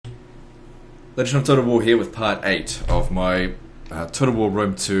Legend of Total War here with part 8 of my Total War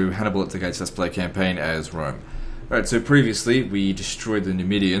Rome 2 Hannibal at the Gates Let's Play campaign as Rome. Alright, so previously we destroyed the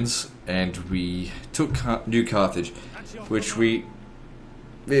Numidians and we took New Carthage, which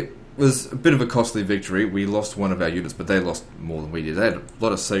it was a bit of a costly victory. We lost one of our units, but they lost more than we did. They had a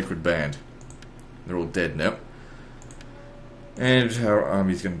lot of Sacred Band. They're all dead now. And our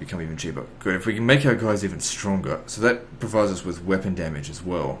army's going to become even cheaper. Good, if we can make our guys even stronger. So that provides us with weapon damage as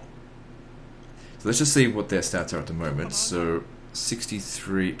well. So let's just see what their stats are at the moment. So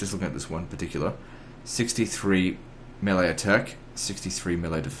 63, just looking at this one particular, 63 melee attack, 63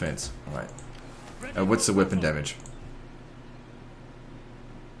 melee defense. Alright. What's the weapon damage?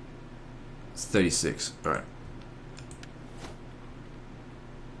 It's 36. Alright.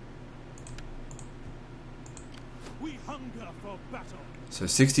 So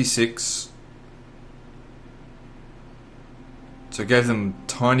 66. So it gave them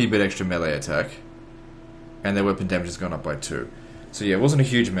tiny bit extra melee attack. And their weapon damage has gone up by 2. So yeah, it wasn't a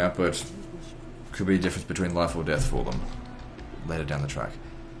huge amount, but could be a difference between life or death for them later down the track.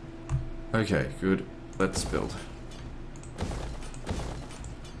 Okay, good. Let's build.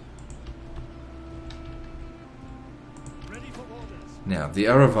 Now, the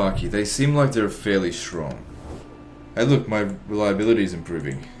Aravaki, they seem like they're fairly strong. Hey look, my reliability is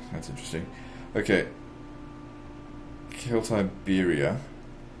improving. That's interesting. Okay. Celtiberia.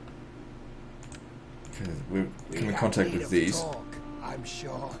 Okay, we're coming in contact with these. I'm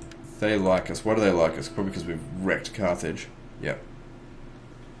sure. They like us. Why do they like us? Probably because we've wrecked Carthage. Yep.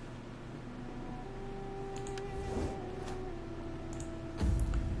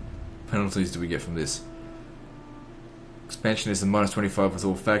 Penalties do we get from this? Expansion is a -25 with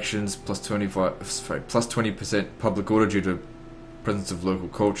all factions, plus 20% public order due to presence of local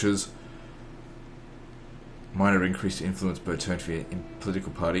cultures. Minor increased influence per turn for your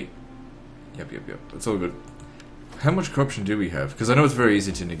political party. Yep. That's all good. How much corruption do we have? Because I know it's very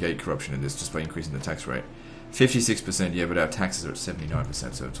easy to negate corruption in this just by increasing the tax rate. 56%, yeah, but our taxes are at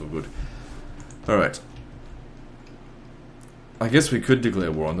 79%, so it's all good. Alright. I guess we could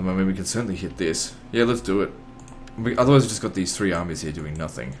declare war on them. I mean, we can certainly hit this. Yeah, let's do it. Otherwise, we've just got these 3 armies here doing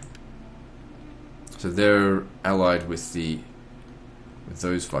nothing. So they're allied with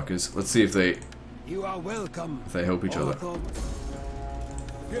those fuckers. Let's see if they... You are welcome. If they help each other.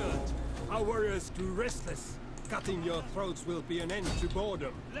 Good. Our warriors grew restless. Cutting your throats will be an end to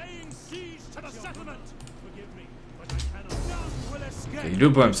boredom. Laying siege to the settlement. Forgive me, but I cannot. None will escape. Okay, he can do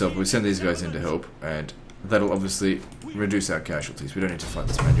it by himself. We send these guys in to help, and that'll obviously reduce our casualties. We don't need to fight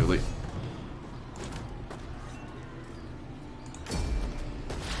this manually.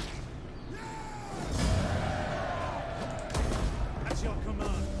 That's your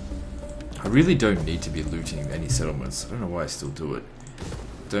command. I really don't need to be looting any settlements. I don't know why I still do it.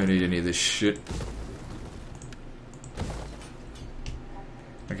 Don't need any of this shit.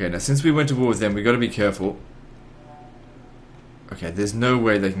 Okay, now since we went to war with them, we got to be careful. Okay, there's no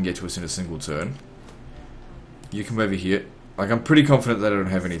way they can get to us in a single turn. You come over here. Like, I'm pretty confident that I don't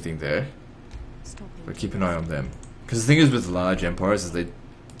have anything there. But keep an eye on them. Because the thing is with large empires is they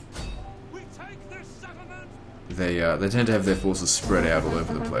tend to have their forces spread out all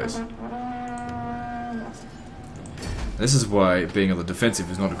over the place. This is why being on the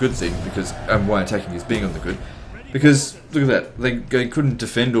defensive is not a good thing, because and why attacking is being on the good. Because look at that, they couldn't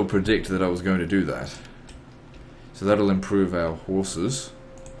defend or predict that I was going to do that. So that'll improve our horses.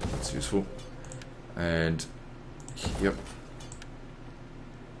 That's useful. And yep.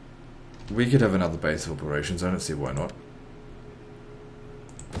 We could have another base of operations, I don't see why not.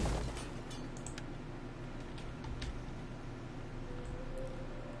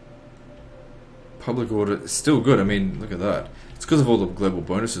 Public order is still good. I mean, look at that. It's because of all the global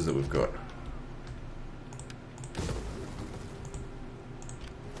bonuses that we've got.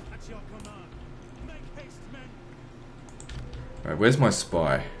 Alright, where's my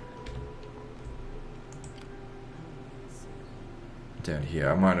spy? Down here.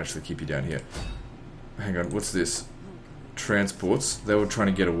 I might actually keep you down here. Hang on, what's this? Transports. They were trying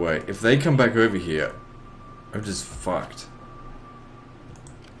to get away. If they come back over here, I'm just fucked.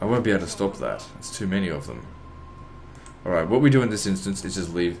 I won't be able to stop that. It's too many of them. Alright, what we do in this instance is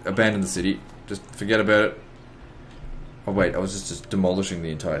just leave. Abandon the city. Just forget about it. Oh wait, I was just demolishing the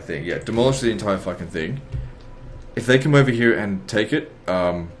entire thing. Yeah, demolish the entire fucking thing. If they come over here and take it,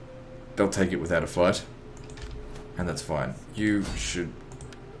 they'll take it without a fight. And that's fine. You should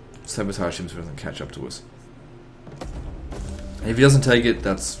sabotage him so he doesn't catch up to us. And if he doesn't take it,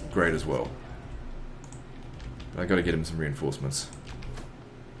 that's great as well. But I gotta get him some reinforcements.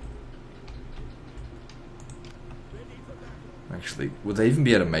 Actually, would they even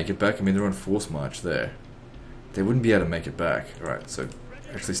be able to make it back? I mean, they're on force march there. They wouldn't be able to make it back. Alright, so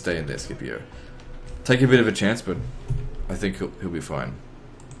actually stay in there, Scipio. Take a bit of a chance, but I think he'll be fine.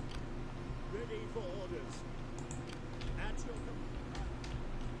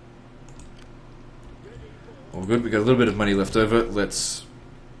 All good, we got a little bit of money left over. Let's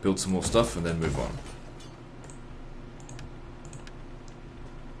build some more stuff and then move on.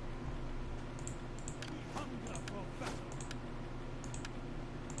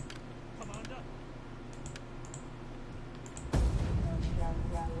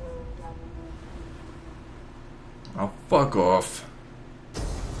 Oh, fuck off.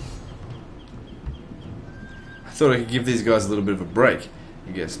 I thought I could give these guys a little bit of a break.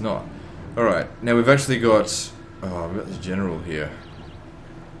 I guess not. Alright, now we've actually got... Oh, we've got this general here.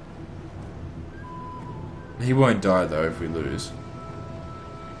 He won't die though if we lose.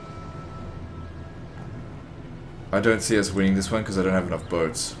 I don't see us winning this one because I don't have enough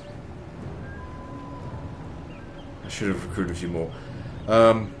boats. I should have recruited a few more.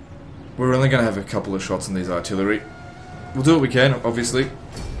 We're only going to have a couple of shots on these artillery. We'll do what we can, obviously.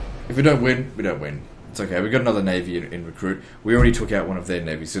 If we don't win, we don't win. It's okay, we've got another navy in recruit. We already took out one of their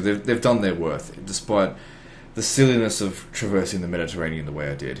navies, so they've done their worth, despite the silliness of traversing the Mediterranean the way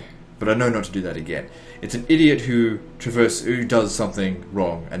I did. But I know not to do that again. It's an idiot who does something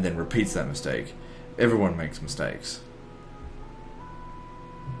wrong and then repeats that mistake. Everyone makes mistakes.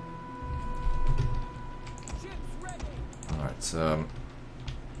 Alright, so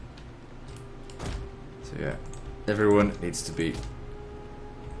yeah, everyone needs to be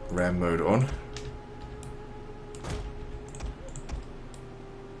ram mode on.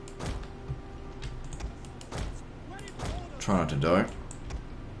 Try not to die.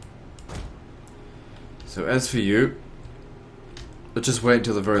 So as for you, let's just wait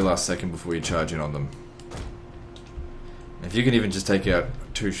until the very last second before you charge in on them. If you can even just take out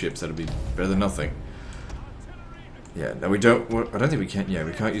 2 ships, that'll be better than nothing. Yeah, no, we don't. I don't think we can. Yeah,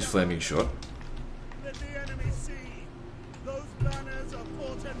 we can't use flaming shot. Let the enemy see. Those banners are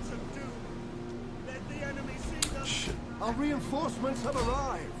portents of doom. Let the enemy see them. Shit. Our reinforcements have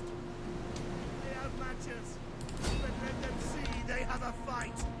arrived. They have matches. But let them see they have a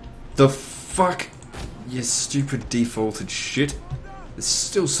fight. The fuck? You stupid defaulted shit. There's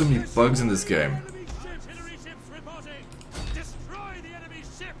still so many bugs in this game. Enemy ships. Artillery ships reporting. Destroy the enemy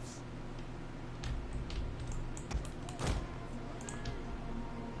ships.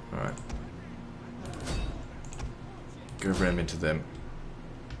 Alright. Go ram into them.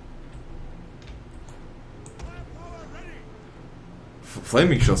 Firepower ready.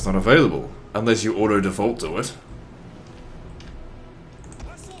 Flaming shot's not available, unless you auto-default to it.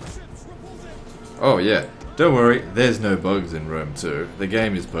 Vessel ships reporting. Oh yeah, don't worry, there's no bugs in Rome 2. The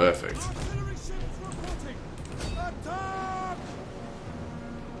game is perfect. Artillery ships reporting. Attack!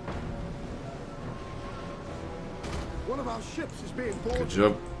 One of our ships is being boarded. Good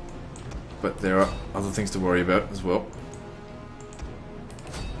job. But there are other things to worry about as well.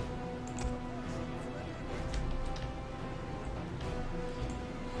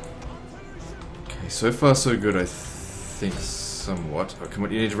 Okay, so far so good, I think somewhat. Oh, come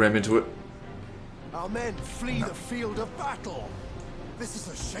on, you need to ram into it. Our men flee the field of battle. This is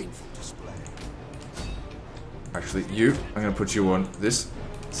a shameful display. Actually, I'm going to put you on this.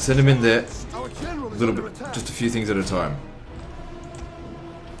 Send him in there. Our general A is little under bit, attack. just a few things at a time.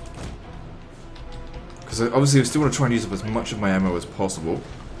 Because obviously I still want to try and use up as much of my ammo as possible.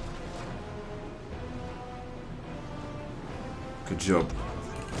 Good job.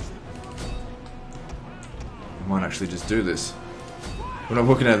 I might actually just do this. We're not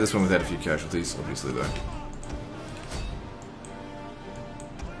walking out of this one without a few casualties, obviously though.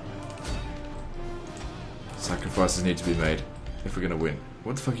 Sacrifices need to be made if we're going to win.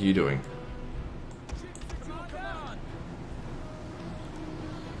 What the fuck are you doing?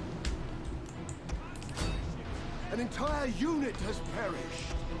 An entire unit has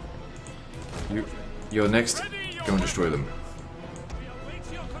perished. You're next. Go and destroy them. We await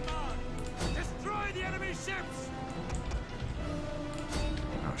your command. Destroy the enemy ships.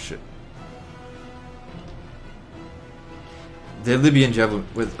 Oh shit. They're Libyan javelin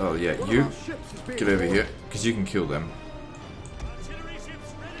with. Oh yeah, One you of our ships is being get over boarded. here because you can kill them. Artillery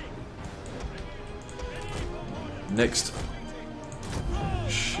ships ready. Next.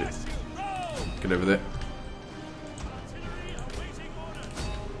 Shit. Get over there. Artillery awaiting orders.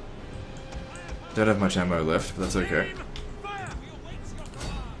 Don't have much ammo left, but that's okay. Fire. We await your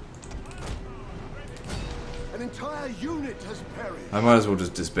command. An entire unit has perished. I might as well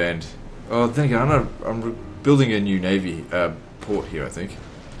just disband. Oh, then again, I'm building a new navy port here, I think.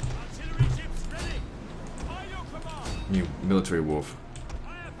 Artillery ships ready. By your command. new military wharf.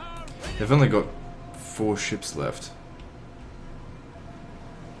 They've only got 4 ships left.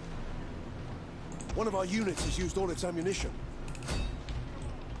 One of our units has used all its ammunition.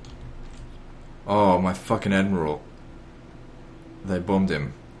 Oh, my fucking admiral. They bombed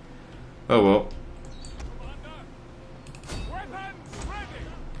him. Oh well.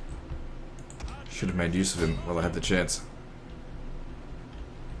 Should have made use of him while I had the chance.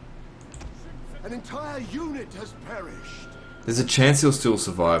 An entire unit has perished. There's a chance he'll still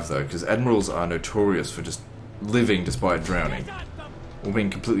survive though, because admirals are notorious for just living despite drowning. Or being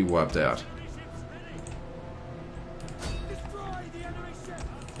completely wiped out.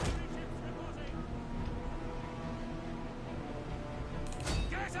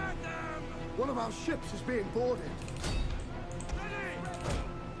 One of our ships is being boarded.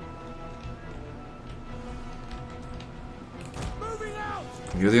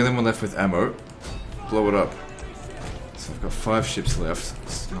 You're the only one left with ammo. Blow it up. So I've got 5 ships left.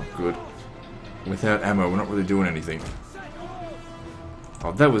 It's not good. Without ammo, we're not really doing anything.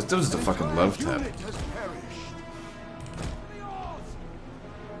 Oh, that was a fucking love tap.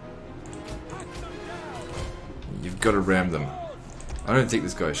 You've got to ram them. I don't think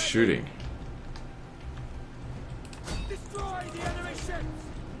this guy's shooting. Destroy the enemy ships!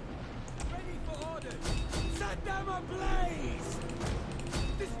 Ready for orders! Set them ablaze!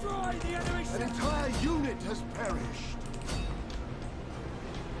 Destroy the enemy ships! An entire unit has perished.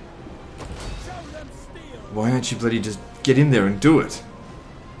 Show them steel! Why aren't you bloody just get in there and do it?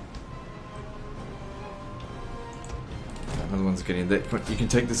 Another one's getting in there. Come on, you can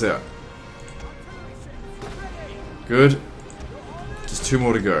take this out. Good. Just 2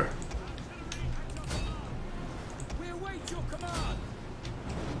 more to go. We await your command!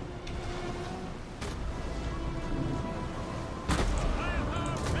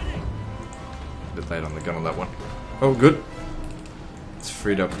 A bit late on the gun on that one. Oh, good. It's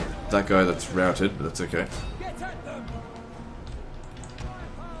freed up that guy that's routed, but that's okay. Get at them!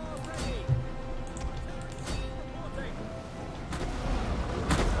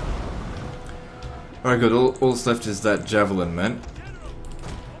 Alright, good. All that's left is that javelin man.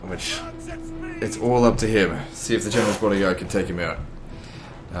 Which, it's all up to him. See if the general's bodyguard can take him out.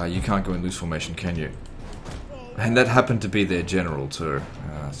 You can't go in loose formation, can you? And that happened to be their general too.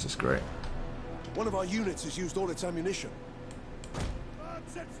 That's just great. One of our units has used all its ammunition.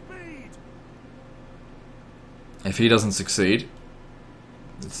 If he doesn't succeed,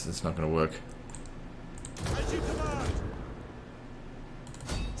 it's not going to work.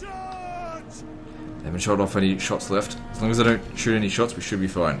 They haven't shot off any shots left. As long as they don't shoot any shots, we should be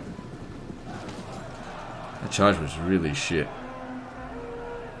fine. That charge was really shit.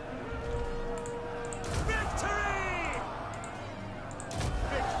 Victory!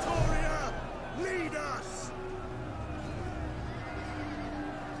 Victoria, lead us!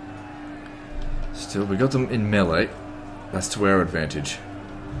 Still, we got them in melee. That's to our advantage.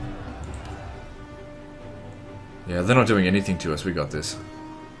 Yeah, they're not doing anything to us. We got this.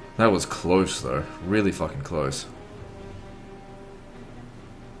 That was close, though. Really fucking close.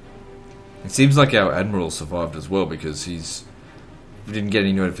 It seems like our admiral survived as well, because we didn't get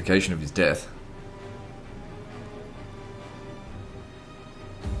any notification of his death.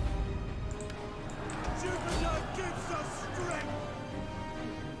 Jupiter gives us strength!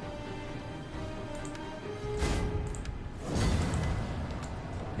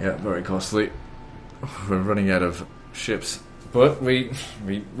 Yeah, very costly. We're running out of ships. But we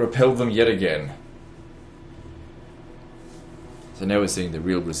repelled them yet again. So now we're seeing the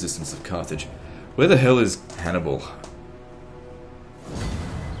real resistance of Carthage. Where the hell is Hannibal?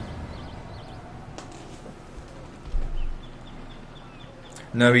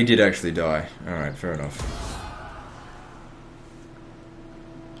 No, he did actually die. Alright, fair enough.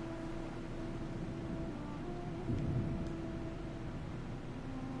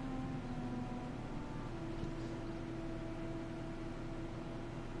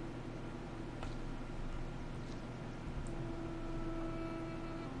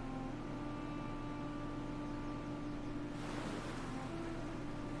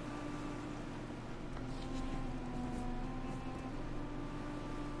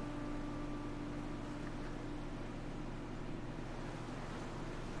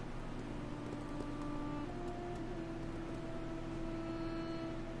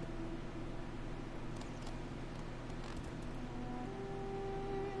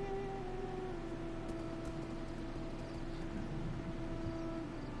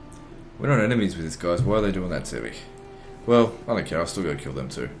 We're not enemies with these guys. Why are they doing that to me? Well, I don't care. I'll still go kill them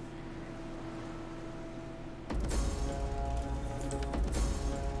too.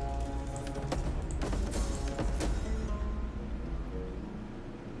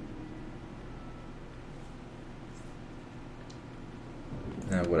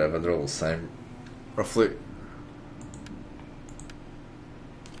 Whatever, they're all the same, roughly.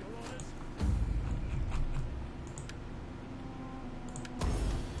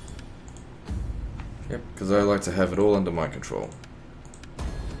 Yep, because I like to have it all under my control.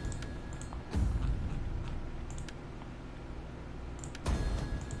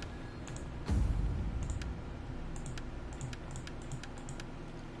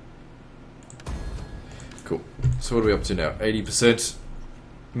 Cool. So what are we up to now? 80%.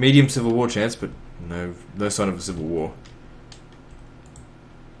 Medium civil war chance, but no sign of a civil war.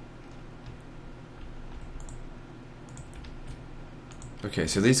 Okay,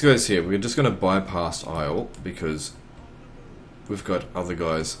 so these guys here, we're just going to bypass Isle because we've got other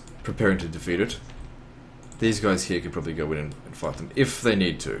guys preparing to defeat it. These guys here could probably go in and fight them if they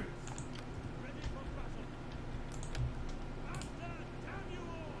need to.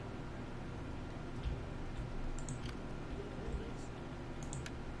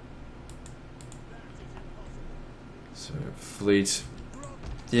 So, fleet.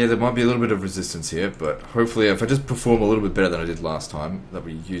 Yeah, there might be a little bit of resistance here, but hopefully if I just perform a little bit better than I did last time that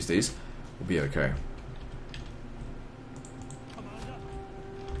we used these, we'll be okay.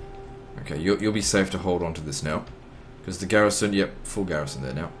 Okay, you'll be safe to hold on to this now. Because the garrison, yep, full garrison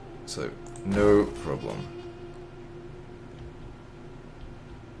there now. So, no problem.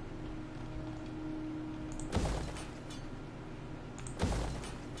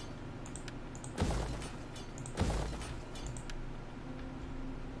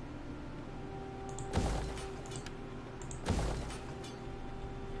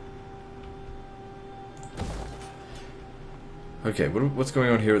 Okay, what's going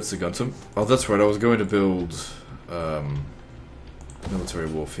on here at Saguntum? Oh, that's right, I was going to build military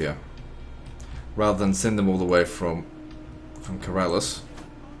wharf here. Rather than send them all the way from Corrales.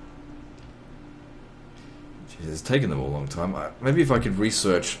 Jeez, it's taken them a long time. Maybe if I could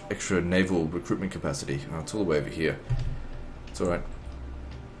research extra naval recruitment capacity. Oh, it's all the way over here. It's alright.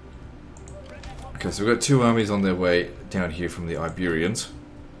 Okay, so we've got two armies on their way down here from the Iberians.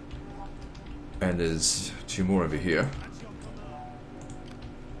 And there's two more over here.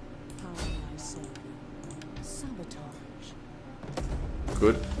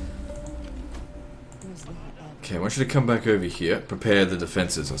 Good. Okay, I want you to come back over here. Prepare the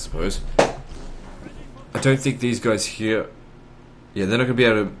defenses, I suppose. I don't think these guys here... Yeah, they're not going to be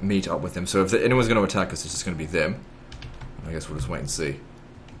able to meet up with them. So if anyone's going to attack us, it's just going to be them. I guess we'll just wait and see.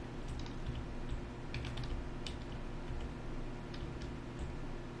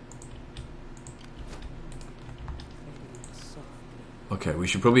 Okay, we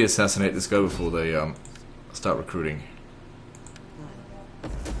should probably assassinate this guy before they start recruiting.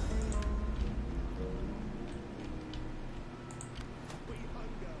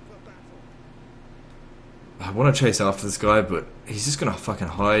 I want to chase after this guy, but he's just gonna fucking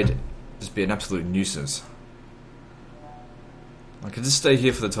hide, just be an absolute nuisance. I could just stay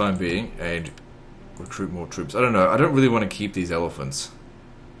here for the time being and recruit more troops. I don't know, I don't really want to keep these elephants.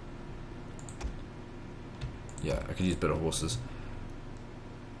 Yeah, I could use better horses.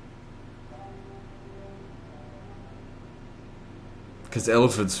 Because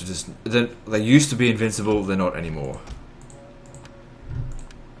elephants are just... They used to be invincible, they're not anymore.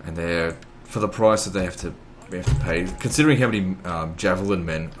 And they're... For the price that they have to pay, considering how many javelin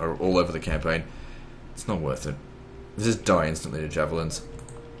men are all over the campaign, it's not worth it. They just die instantly to javelins.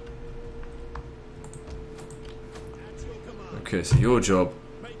 Okay, so your job,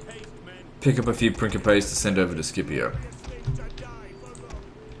 pick up a few principes to send over to Scipio.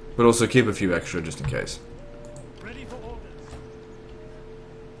 But also keep a few extra just in case.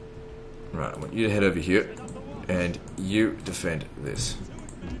 Right, I want you to head over here, and you defend this.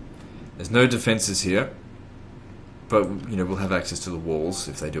 There's no defenses here, but, you know, we'll have access to the walls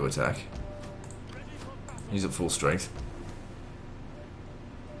if they do attack. Use at full strength.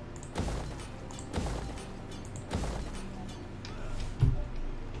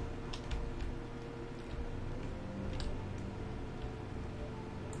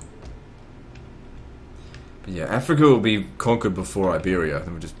 But yeah, Africa will be conquered before Iberia.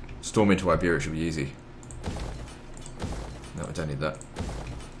 Then we'll just storm into Iberia, it should be easy. No, I don't need that.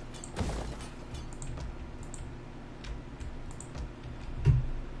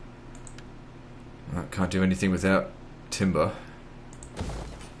 Can't do anything without timber.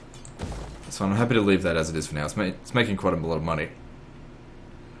 That's fine, I'm happy to leave that as it is for now. It's making quite a lot of money.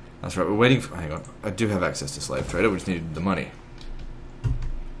 That's right, we're waiting for... Hang on, I do have access to slave trader, we just needed the money.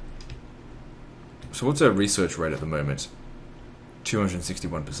 So what's our research rate at the moment?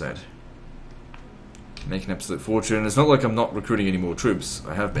 261%. Make an absolute fortune. It's not like I'm not recruiting any more troops.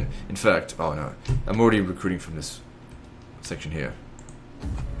 I have been. In fact, oh no, I'm already recruiting from this section here.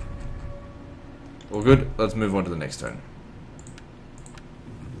 All good. Let's move on to the next turn.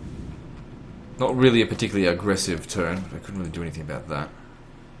 Not really a particularly aggressive turn. I couldn't really do anything about that.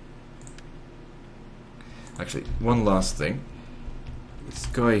 Actually, one last thing. This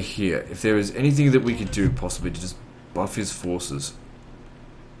guy here, if there is anything that we could do possibly to just buff his forces.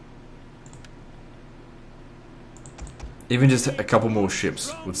 Even just a couple more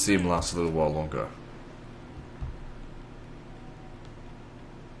ships would see him last a little while longer.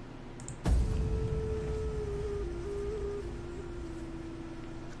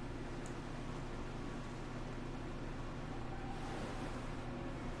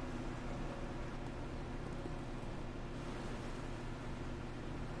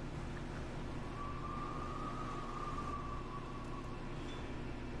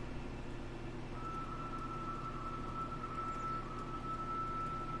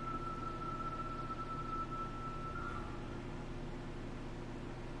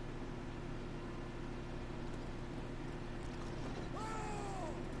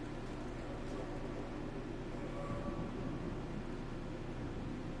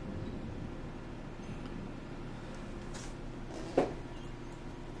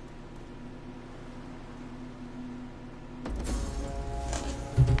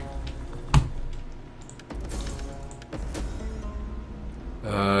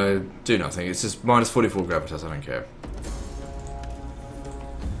 Do nothing. It's just minus 44 gravitas. I don't care.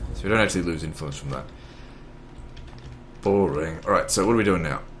 So we don't actually lose influence from that. Boring. Alright, so what are we doing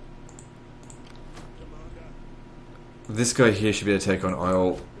now? This guy here should be able to take on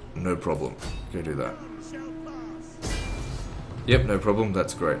Isle. No problem. Go do that. Yep, no problem.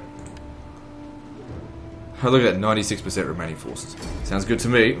 That's great. Oh, look at that. 96% remaining forces. Sounds good to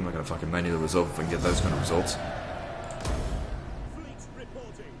me. I'm not going to fucking manually resolve if I can get those kind of results.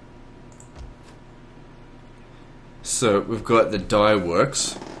 So, we've got the dye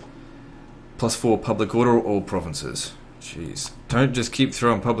works. +4 public order or all provinces. Jeez. Don't just keep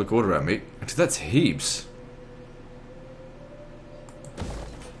throwing public order at me. Actually, that's heaps.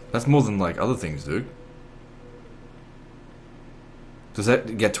 That's more than, like, other things do. Does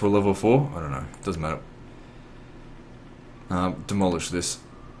that get to a level 4? I don't know. Doesn't matter. Demolish this.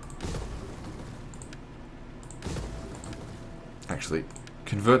 Actually,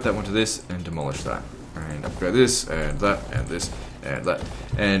 convert that one to this and demolish that. And upgrade this, and that, and this, and that.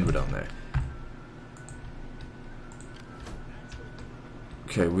 And we're done there.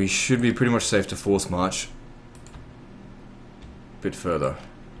 Okay, we should be pretty much safe to force march. A bit further.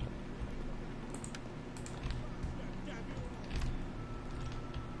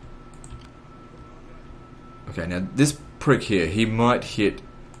 Okay, now this prick here, he might hit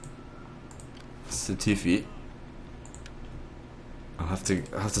Satifi. I'll have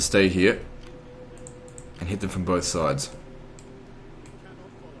to stay here and hit them from both sides.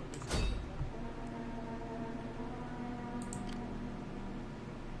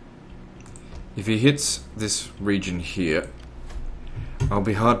 If he hits this region here, I'll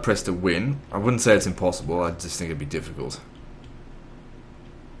be hard pressed to win. I wouldn't say it's impossible, I just think it'd be difficult.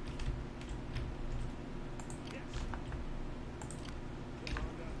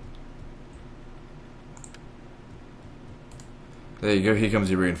 There you go, here comes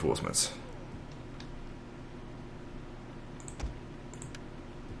your reinforcements.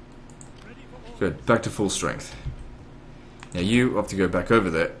 Good, back to full strength. Now you have to go back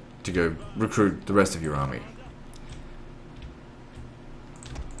over there to go recruit the rest of your army.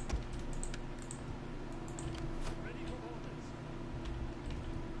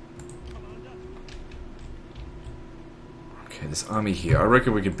 Okay, this army here, I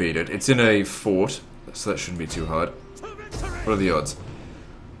reckon we could beat it. It's in a fort, so that shouldn't be too hard. What are the odds?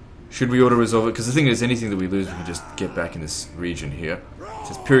 Should we auto-resolve it? Because the thing is, anything that we lose, we can just get back in this region here. It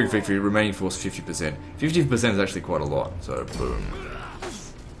says Pyrrhic victory, remaining force 50%. 50% is actually quite a lot, so boom.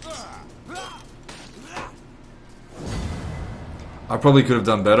 I probably could have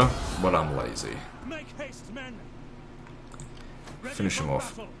done better, but I'm lazy. Finish him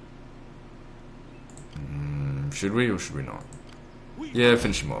off. Should we or should we not? Yeah,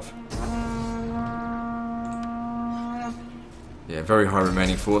 finish him off. Yeah, very high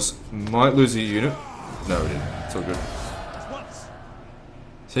remaining force. Might lose a unit. No, we didn't. It's all good.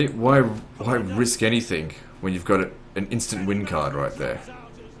 See, why risk anything when you've got an instant win card right there?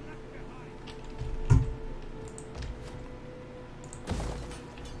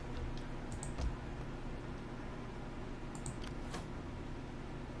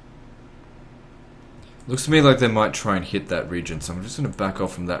 Looks to me like they might try and hit that region, so I'm just going to back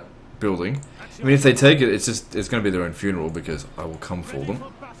off from that building. I mean, if they take it, it's going to be their own funeral because I will come for them.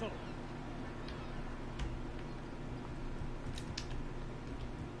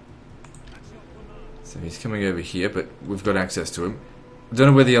 So he's coming over here, but we've got access to him. I don't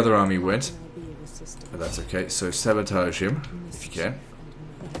know where the other army went, but that's okay. So sabotage him, if you can.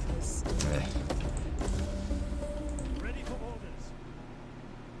 There.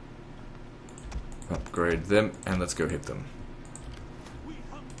 Upgrade them, and let's go hit them.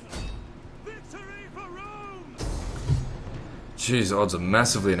 Jeez, odds are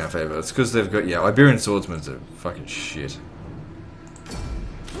massively in our favour. It's because they've got, yeah, Iberian swordsmen are fucking shit.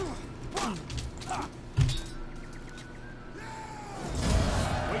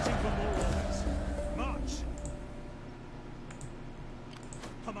 Waiting for more orders. March!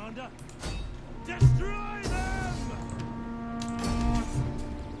 Commander, destroy them!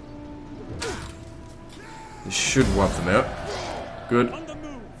 This should wipe them out. Good. On the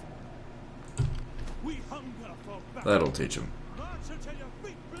move! We hunger for battle. That'll teach them. March until your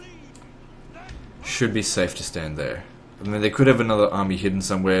feet bleed! Then Should be safe to stand there. I mean, they could have another army hidden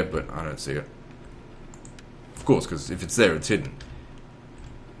somewhere, but I don't see it. Of course, because if it's there, it's hidden.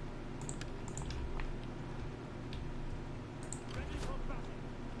 ready for battle.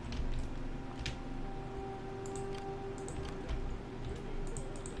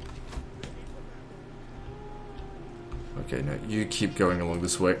 Okay, now you keep going along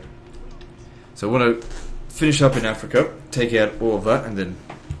this way. So I want to finish up in Africa, take out all of that, and then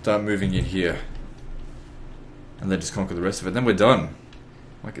start moving in here. And then just conquer the rest of it. Then we're done.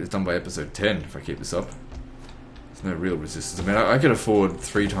 Might get this done by episode 10 if I keep this up. There's no real resistance. I mean, I can afford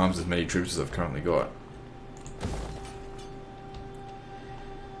 3 times as many troops as I've currently got.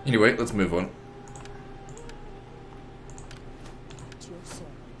 Anyway, let's move on. At your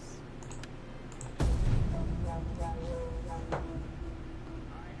service.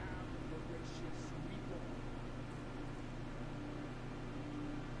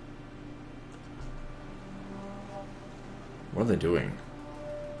 What are they doing?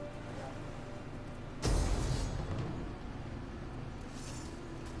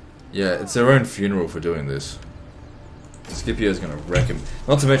 Yeah, it's their own funeral for doing this. Scipio's gonna wreck him.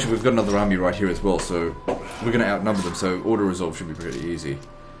 Not to mention we've got another army right here as well, so we're gonna outnumber them, so auto resolve should be pretty easy.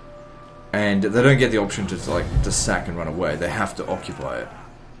 And they don't get the option to like just sack and run away, they have to occupy it.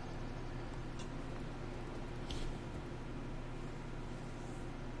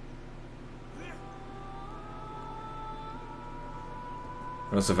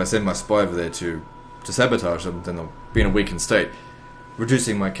 And also if I send my spy over there to sabotage them, then they'll be in a weakened state,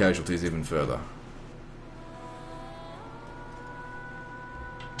 reducing my casualties even further.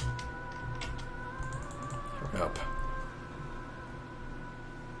 Hurry up.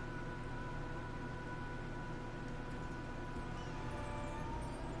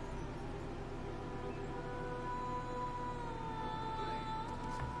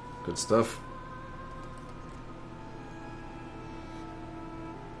 Good stuff.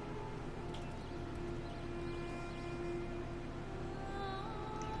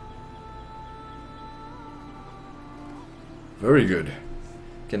 Very good.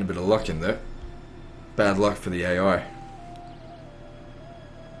 Getting a bit of luck in there. Bad luck for the AI.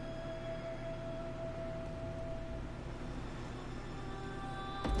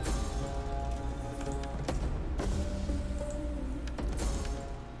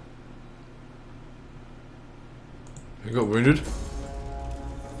 Who got wounded?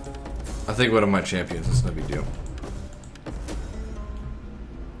 I think one of my champions, it's no big deal.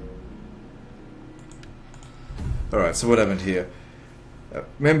 Alright, so what happened here? A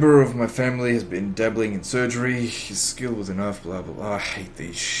member of my family has been dabbling in surgery. His skill was enough, blah blah blah. I hate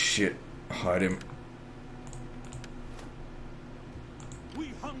these shit. Hide him.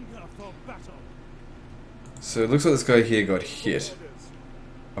 We hunger for battle. So it looks like this guy here got hit.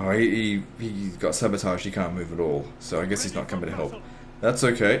 Oh, he got sabotaged. He can't move at all. So I guess he's not coming to help. That's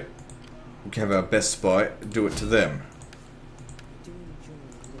okay. We can have our best spy do it to them. Do enjoy a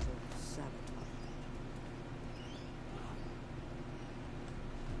little sabotage.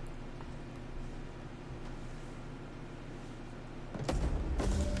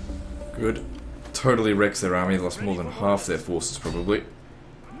 Good. Totally wrecks their army. Lost more than half their forces probably.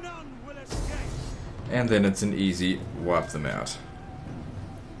 None will escape. And then it's an easy wipe them out.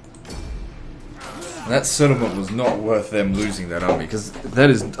 That settlement was not worth them losing that army, because that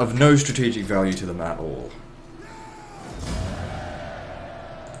is of no strategic value to them at all.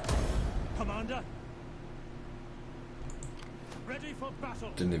 Commander, ready for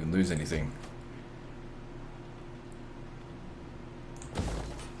battle. Didn't even lose anything.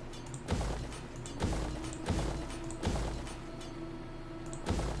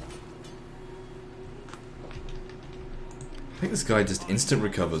 I think this guy just instant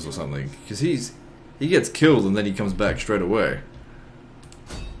recovers or something, because he gets killed and then he comes back straight away.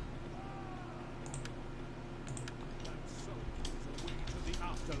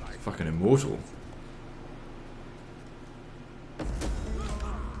 Fucking immortal.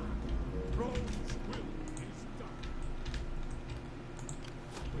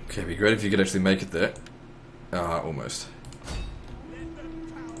 Okay, it'd be great if you could actually make it there. Almost.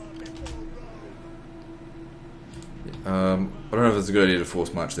 I don't know if it's a good idea to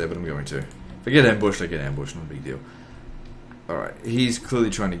force march there, but I'm going to. If I get ambushed, I get ambushed, not a big deal. Alright, he's clearly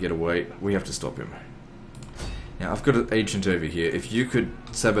trying to get away. We have to stop him. Now, I've got an ancient over here. If you could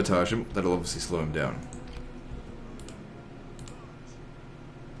sabotage him, that'll obviously slow him down.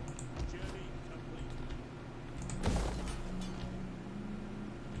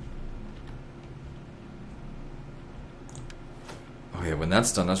 Oh yeah, when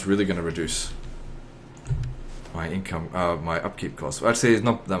that's done, that's really going to reduce my income, my upkeep costs. Well, actually, it's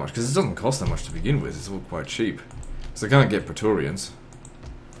not that much, because it doesn't cost that much to begin with. It's all quite cheap. So I can't get Praetorians.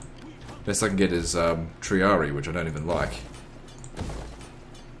 Best I can get is Triari, which I don't even like.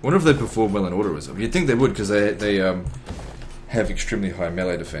 I wonder if they perform well in order reserve. You'd think they would, because they have extremely high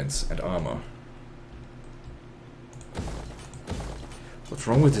melee defense and armor. What's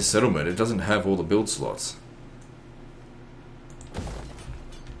wrong with this settlement? It doesn't have all the build slots.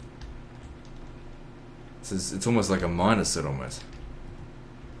 It's almost like a minor settlement.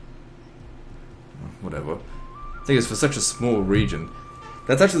 Whatever. The thing is, for such a small region,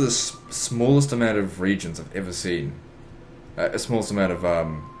 that's actually the smallest amount of regions I've ever seen. Smallest amount of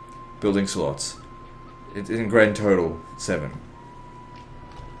building slots. In grand total, 7.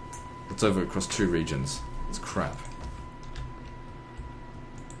 It's over across 2 regions. It's crap.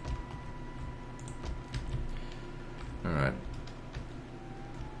 Alright.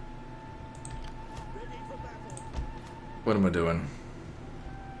 What am I doing?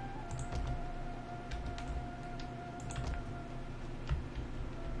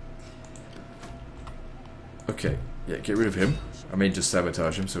 Okay, yeah, get rid of him. I may just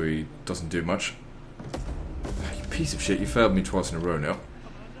sabotage him so he doesn't do much. You piece of shit, you failed me twice in a row now.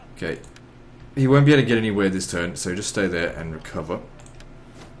 Okay. He won't be able to get anywhere this turn, so just stay there and recover.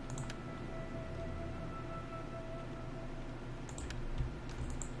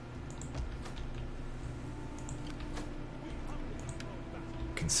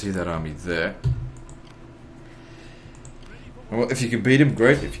 Can see that army there. Well, if you can beat him,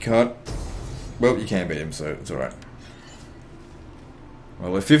 great. If you can't, well, you can beat him, so it's alright.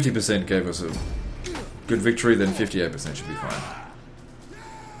 Well, if 50% gave us a good victory, then 58% should be fine.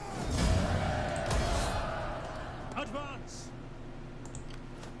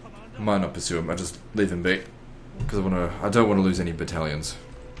 I might not pursue him, I just leave him be. Because I don't want to lose any battalions.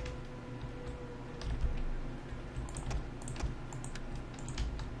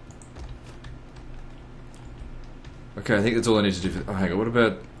 Okay, I think that's all I need to do for... Oh, hang on, what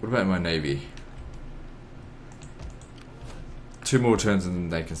about my navy? 2 more turns and then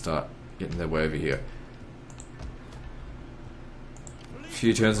they can start getting their way over here. A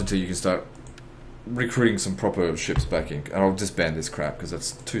few turns until you can start recruiting some proper ships back in. And I'll disband this crap because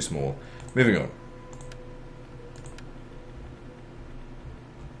that's too small. Moving on.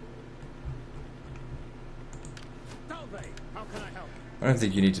 I don't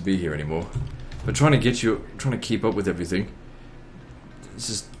think you need to be here anymore. But trying to keep up with everything, it's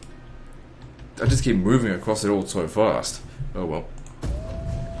just... I just keep moving across it all so fast. Oh well.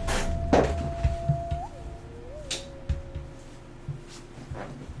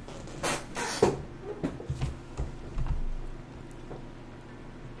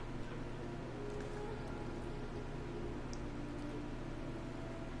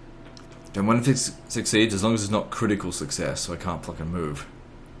 And when it succeeds, as long as it's not critical success, so I can't fucking move.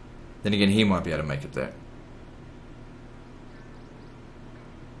 Then again, he might be able to make it there.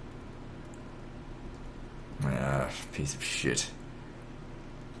 Ah, piece of shit.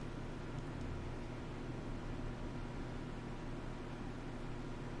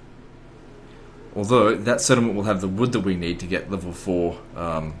 Although, that settlement will have the wood that we need to get level 4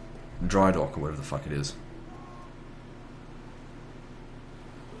 dry dock, or whatever the fuck it is.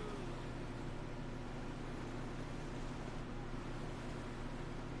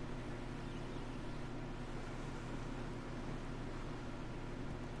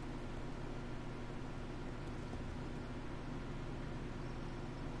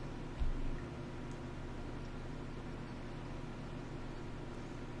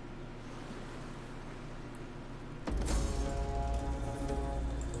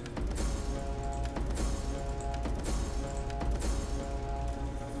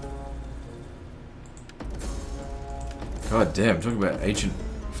 God damn, talking about ancient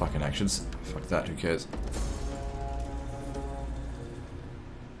fucking actions. Fuck that, who cares?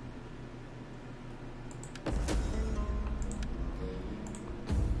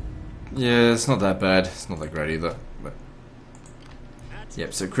 Yeah, it's not that bad. It's not that great either. But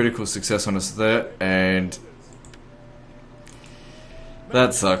yep, so critical success on us there, and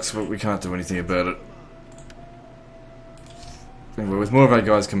that sucks, but we can't do anything about it. Anyway, with more of our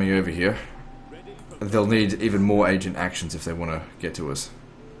guys coming over here, they'll need even more agent actions if they want to get to us.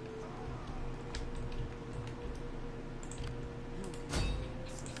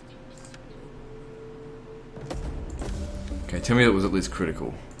 Okay, tell me that was at least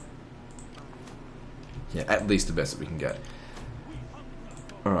critical. Yeah, at least the best that we can get.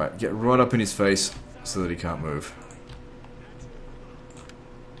 Alright, get right up in his face so that he can't move.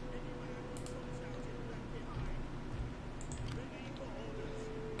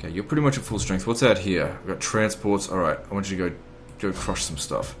 Okay, you're pretty much at full strength. What's out here? We've got transports. Alright, I want you to go crush some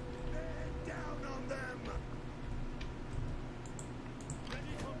stuff.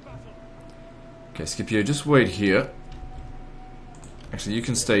 Okay, Scipio, just wait here. Actually, you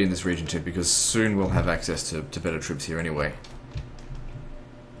can stay in this region too, because soon we'll have access to better troops here anyway.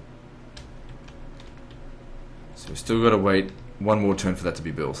 So we've still got to wait one more turn for that to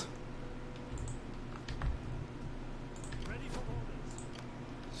be built.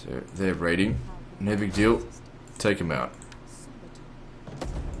 So they're raiding. No big deal. Take them out.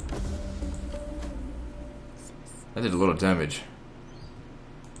 That did a lot of damage.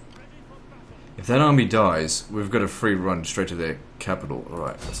 If that army dies, we've got a free run straight to their capital.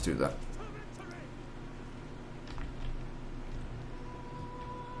 Alright, let's do that.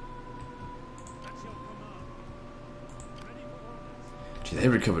 Gee, they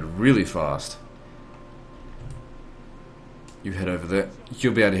recovered really fast. You head over there.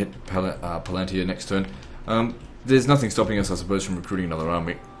 You'll be able to hit Palantir next turn. There's nothing stopping us, I suppose, from recruiting another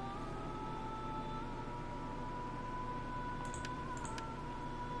army.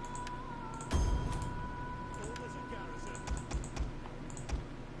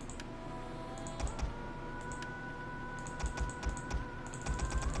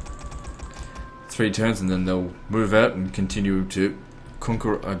 Three turns and then they'll move out and continue to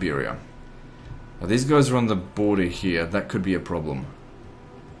conquer Iberia. Now these guys are on the border here. That could be a problem.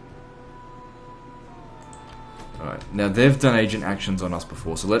 Alright, now they've done agent actions on us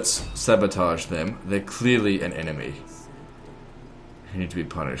before, so let's sabotage them. They're clearly an enemy who need to be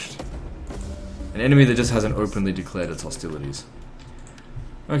punished. An enemy that just hasn't openly declared its hostilities.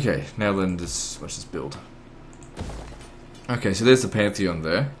 Okay, now then let's just build. Okay, so there's the Pantheon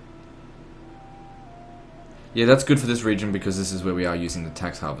there. Yeah, that's good for this region because this is where we are using the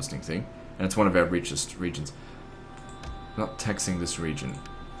tax harvesting thing. And it's one of our richest regions. Not taxing this region.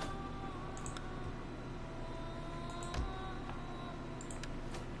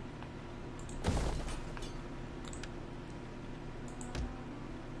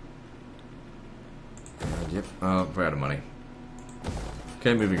 Yep, we're out of money.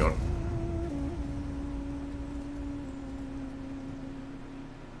 Okay, moving on.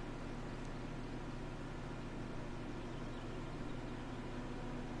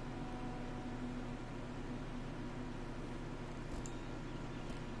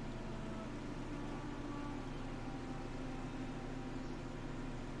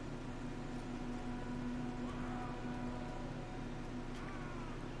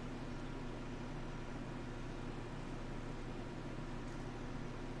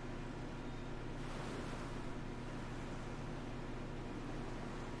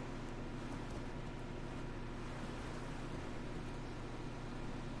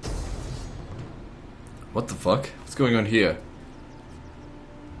 What the fuck? What's going on here?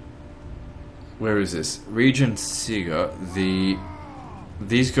 Where is this? Region Siga.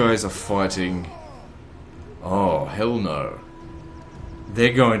 These guys are fighting. Oh, hell no.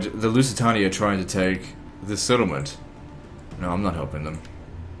 They're going to... The Lusitania are trying to take the settlement. No, I'm not helping them.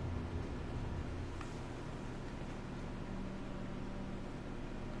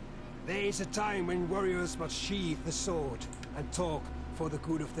 There is a time when warriors must sheathe the sword and talk for the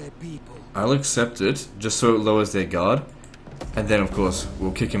good of their people. I'll accept it, just so it lowers their guard. And then, of course,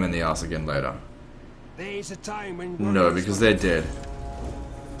 we'll kick him in the ass again later. There is a time when No, because they're dead.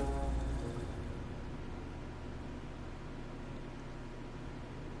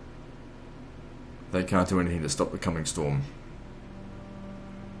 They can't do anything to stop the coming storm.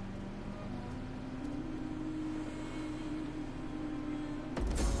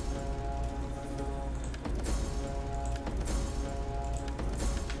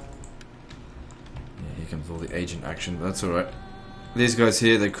 Yeah, here comes all the agent action, but that's alright. These guys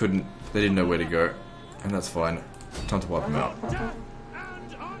here, they didn't know where to go. And that's fine. Time to wipe them out.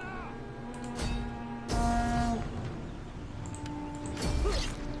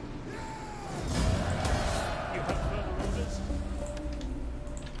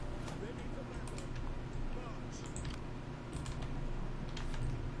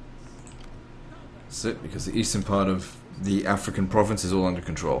 That's it, because the eastern part of the African province is all under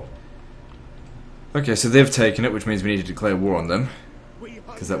control. Okay, so they've taken it, which means we need to declare war on them.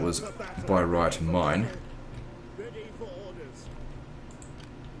 Because that was, by right, mine.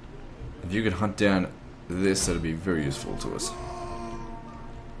 If you could hunt down this, that'd be very useful to us.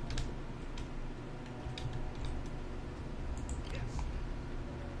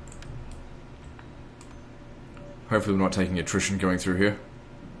 Hopefully we're not taking attrition going through here.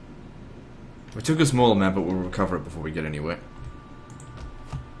 We took a small amount, but we'll recover it before we get anywhere.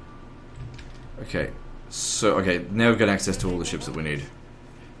 Okay, so, okay, now we've got access to all the ships that we need.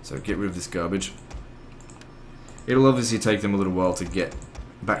 So get rid of this garbage. It'll obviously take them a little while to get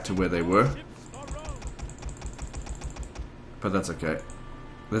back to where they were. But that's okay.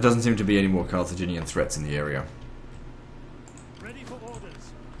 There doesn't seem to be any more Carthaginian threats in the area. Ready for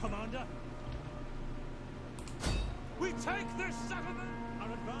orders, Commander. We take this settlement.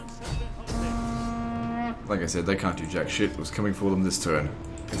 Our advance has been halted. Like I said, they can't do jack shit. It was coming for them this turn.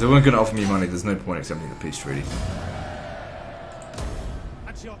 If they weren't going to offer me money, there's no point accepting the peace treaty.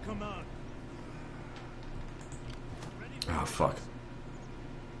 At your command. Ah, fuck.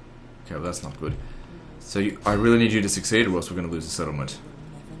 Okay, well that's not good. So I really need you to succeed or else we're going to lose the settlement.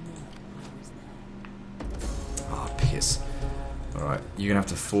 Ah, piss. Alright, you're going to have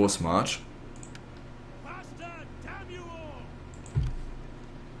to force march. Faster, damn you all!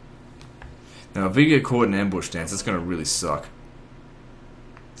 Now, if we get caught in ambush stance, it's going to really suck.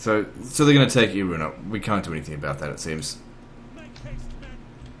 So they're going to take Iruna. We can't do anything about that, it seems. Make haste, men.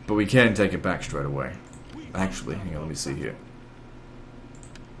 But we can take it back straight away. Actually, hang on, let me see here.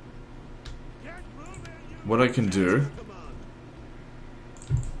 Get moving, you What I can do,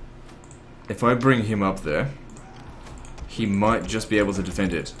 if I bring him up there, he might just be able to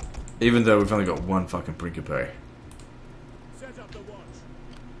defend it. Even though we've only got one fucking Principe. set up the watch.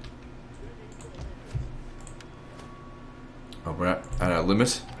 Oh, we're at our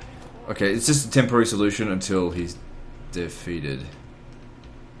limit. Okay, it's just a temporary solution until he's defeated.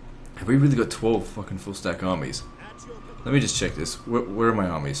 Have we really got 12 fucking full stack armies? Let me just check this. Where are my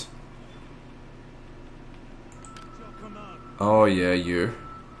armies? Your command. Oh yeah, you.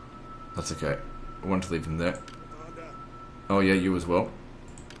 That's okay. I want to leave him there. Commander, Oh yeah, you as well.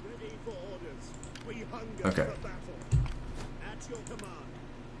 ready for orders. We hunger Okay. for battle. At your command.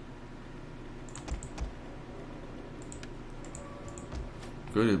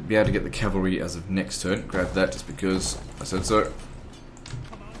 Good, we'll be able to get the cavalry as of next turn. Grab that just because I said so.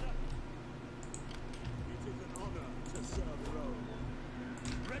 Commander, it is an honor to serve Rome.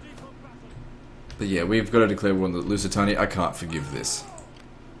 Ready for battle. But yeah, we've got to declare war on the Lusitani. I can't forgive this.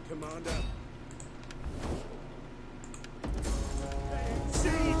 Commander.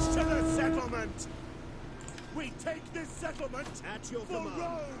 Siege to the settlement. We take this settlement at your command.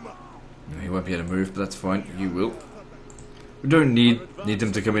 Rome. He won't be able to move, but that's fine. You will. We don't need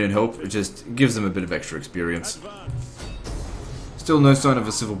them to come in and help. It just gives them a bit of extra experience. Advance. Still no sign of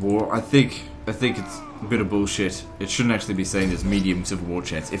a civil war. I think it's a bit of bullshit. It shouldn't actually be saying there's medium civil war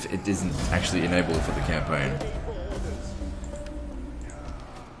chance if it isn't actually enabled for the campaign. Ready for orders.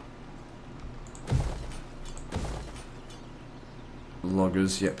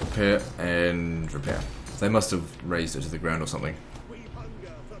 Loggers, yeah, prepare and repair. They must have raised it to the ground or something. We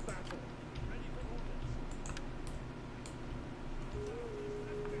hunger for battle. Ready for orders.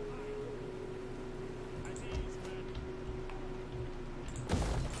 At ease, men.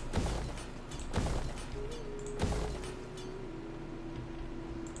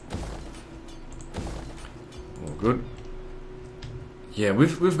 All good. Yeah,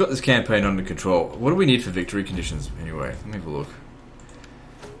 we've got this campaign under control. What do we need for victory conditions anyway? Let me have a look.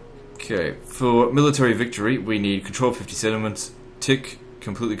 Okay, for military victory, we need control 50 settlements, tick,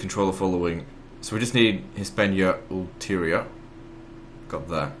 completely control the following. So we just need Hispania Ulterior. Got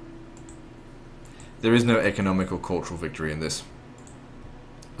that. There is no economic or cultural victory in this.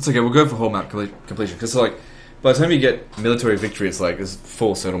 It's okay, we'll go for whole map completion, because like, by the time you get military victory, it's like, there's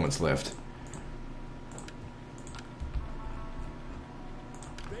 4 settlements left.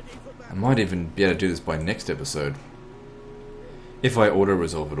 I might even be able to do this by next episode. If I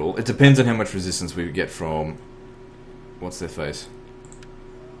auto-resolve it all. It depends on how much resistance we get from... What's their face?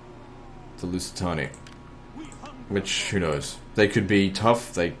 The Lusitani. Which, who knows? They could be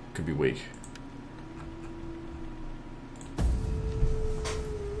tough, they could be weak.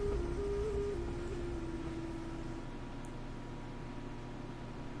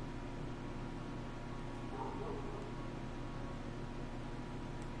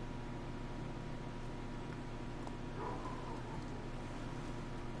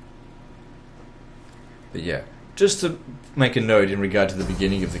 But yeah, just to make a note in regard to the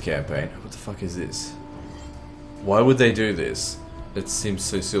beginning of the campaign. What the fuck is this? Why would they do this? It seems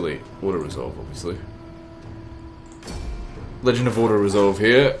so silly. Auto-resolve, obviously. Legend of Auto-resolve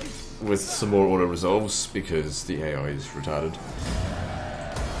here, with some more auto-resolves, because the AI is retarded.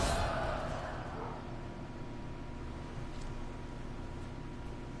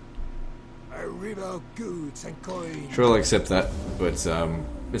 Sure, I'll accept that, but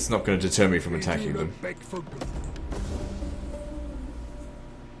it's not going to deter me from attacking them.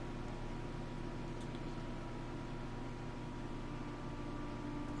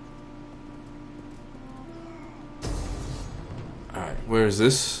 Alright, where is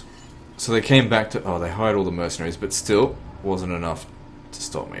this? So they came back to... Oh, they hired all the mercenaries, but still wasn't enough to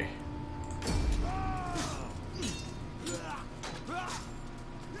stop me.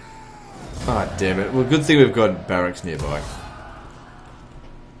 Ah, damn it. Well, good thing we've got barracks nearby.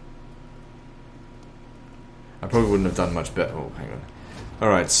 I probably wouldn't have done much better. Oh, hang on.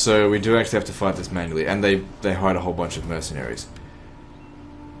 Alright, so we do actually have to fight this manually, and they hired a whole bunch of mercenaries.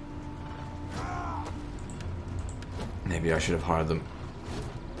 Maybe I should have hired them.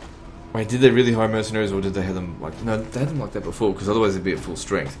 Wait, did they really hire mercenaries, or did they have them like... No, they had them like that before, because otherwise they'd be at full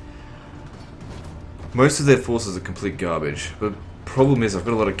strength. Most of their forces are complete garbage, but problem is I've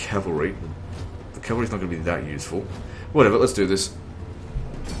got a lot of cavalry. The cavalry's not going to be that useful. Whatever, let's do this.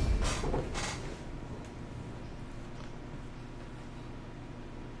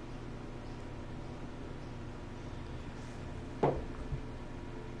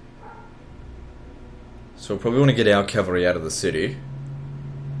 So we'll probably want to get our cavalry out of the city.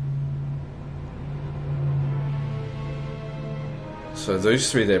 So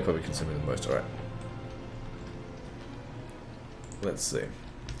those three there probably consume me the most, alright. Let's see.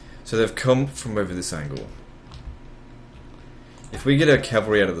 So they've come from over this angle. If we get our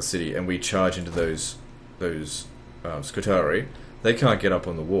cavalry out of the city and we charge into those Scutari, they can't get up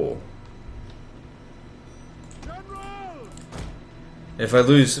on the wall. If I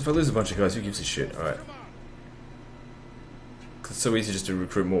lose a bunch of guys, who gives a shit? Alright. It's so easy just to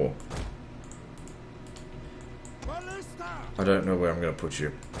recruit more. I don't know where I'm going to put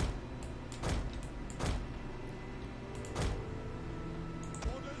you.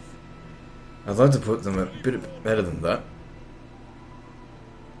 I'd like to put them a bit better than that.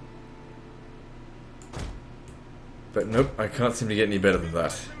 But nope, I can't seem to get any better than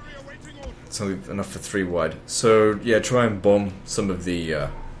that. It's only enough for 3 wide. So yeah, try and bomb some of the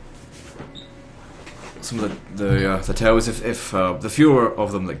towers. If the fewer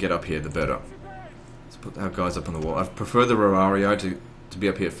of them that get up here, the better. Let's put our guys up on the wall. I prefer the Rorarii to be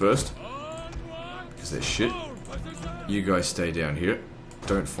up here first, because they're shit. You guys stay down here.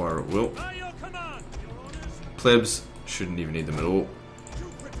 Don't fire at will. Plebs shouldn't even need them at all.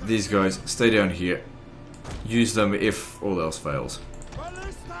 These guys stay down here. Use them if all else fails.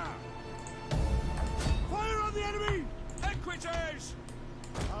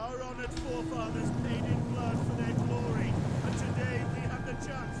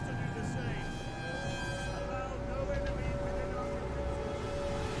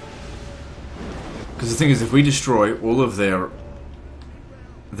 Because the thing is, if we destroy all of their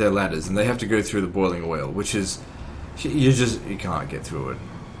ladders, and they have to go through the boiling oil, which is you can't get through it.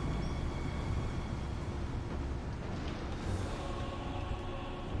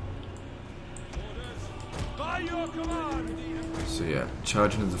 So yeah,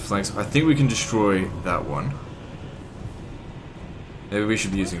 charge into the flanks. I think we can destroy that one. Maybe we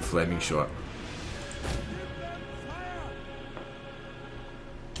should be using flaming shot.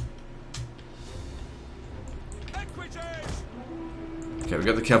 Okay, we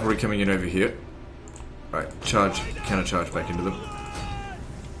got the cavalry coming in over here. Right, counter charge back into them.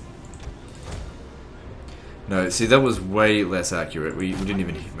 No, see, that was way less accurate. We didn't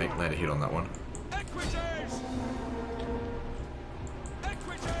even land a hit on that one.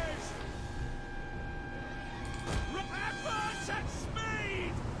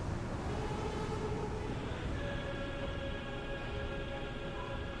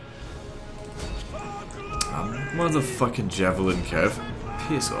 Motherfucking javelin, Kev.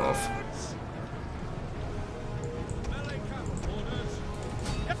 Piss off.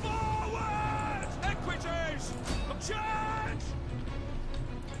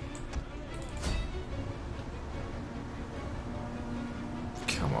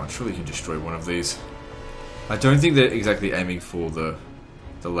 Come on, surely you can destroy one of these. I don't think they're exactly aiming for the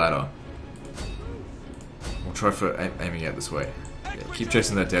ladder. We'll try for aiming out this way. Yeah, keep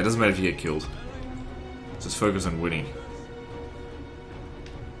chasing that down. Doesn't matter if you get killed. Just focus on winning.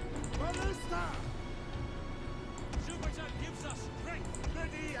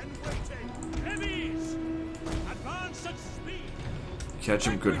 Catch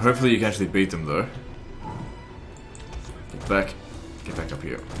him, good. Hopefully you can actually beat them though. Get back. Get back up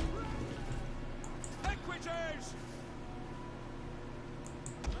here.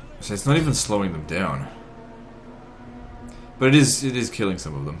 So it's not even slowing them down. But it is killing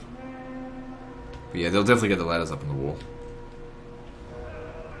some of them. But yeah, they'll definitely get the ladders up on the wall.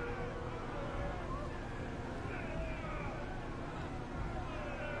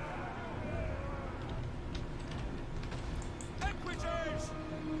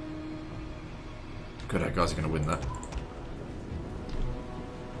 Good, our guys are going to win that.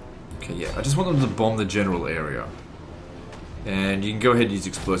 Okay, yeah, I just want them to bomb the general area. And you can go ahead and use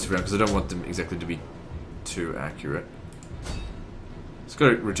explosive round, because I don't want them exactly to be too accurate. It's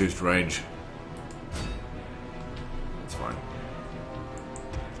got a reduced range. That's fine.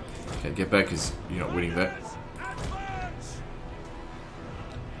 Okay, get back, because you're not winning that.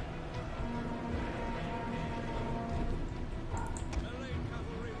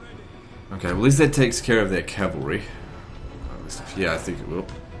 Okay, well at least that takes care of their cavalry. Yeah, I think it will.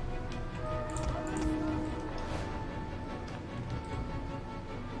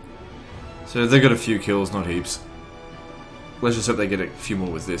 So they got a few kills, not heaps. Let's just hope they get a few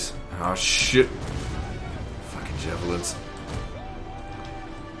more with this. Oh shit. Fucking javelins.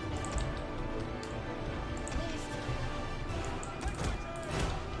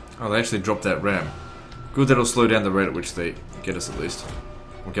 Oh, they actually dropped that ram. Good, that'll slow down the rate at which they get us at least.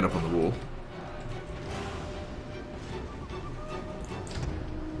 We'll get up on the wall.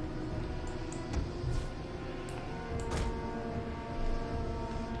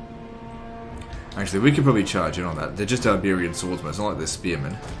 Actually, we could probably charge in on that. They're just Iberian swordsmen, it's not like they're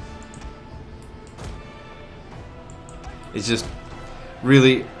spearmen. It's just,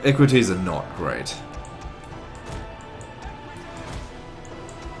 really, equities are not great.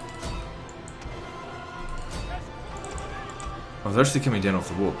 Oh, they're actually coming down off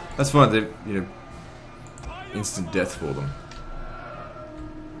the wall. That's fine, they're, you know, instant death for them.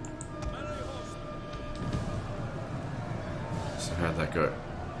 So how'd that go?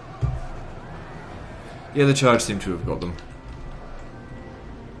 Yeah, the charge seemed to have got them.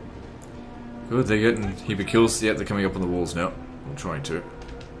 Good, they're getting a heap of kills. Yeah, they're coming up on the walls now. I'm trying to.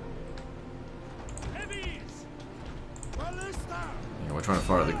 Yeah, we're trying to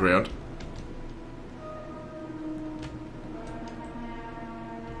fire at the ground.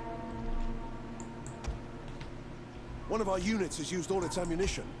 One of our units has used all its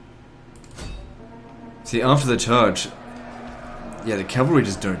ammunition. See, after the charge, yeah, the cavalry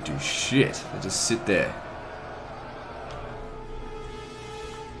just don't do shit. They just sit there.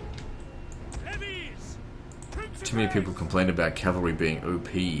 Too many people complain about cavalry being OP.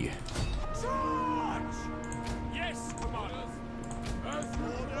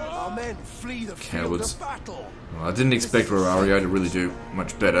 Our men flee the Cowards. field of battle. Well, I didn't expect Rorario to really do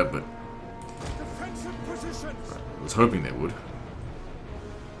much better, but I was hoping they would.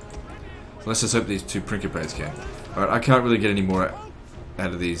 So let's just hope these two Principes can. Alright, I can't really get any more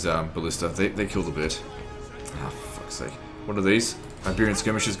out of these ballista. They killed a bit. Ah, for fuck's sake. What are these? Iberian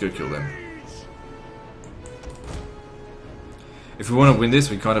skirmishers, go kill them. If we want to win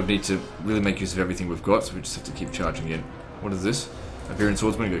this, we kind of need to really make use of everything we've got, so we just have to keep charging in. What is this? Iberian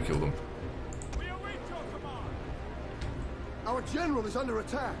swordsmen, go kill them. Our general is under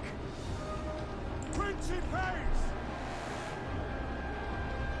attack.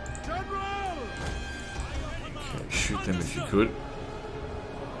 Okay, shoot them if you could.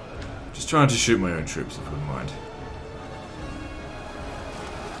 Just trying to shoot my own troops, if you wouldn't mind.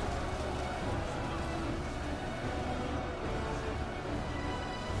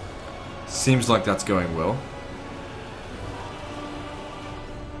 Seems like that's going well.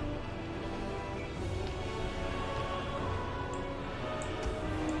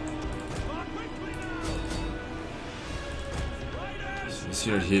 So this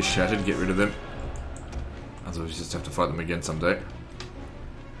unit here shattered, get rid of them. Otherwise we just have to fight them again someday.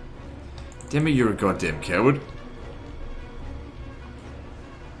 Damn it, you're a goddamn coward.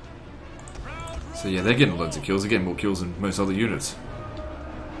 So yeah, they're getting loads of kills. They're getting more kills than most other units.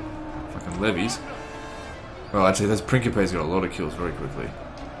 Fucking levies. Well, actually, those Principes got a lot of kills very quickly.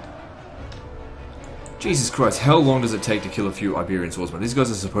 Jesus Christ, how long does it take to kill a few Iberian swordsmen? These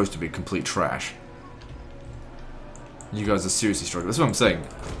guys are supposed to be complete trash. You guys are seriously struggling. That's what I'm saying.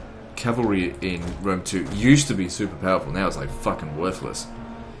 Cavalry in Rome 2 used to be super powerful. Now it's like fucking worthless.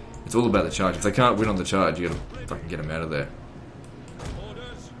 It's all about the charge. If they can't win on the charge, you gotta fucking get them out of there.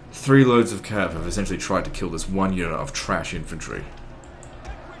 3 loads of cav have essentially tried to kill this one unit of trash infantry.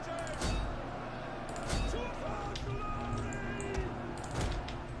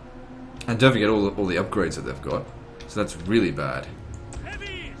 And don't forget all the upgrades that they've got. So that's really bad.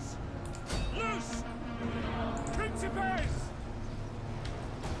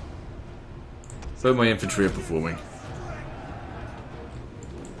 But my infantry are performing.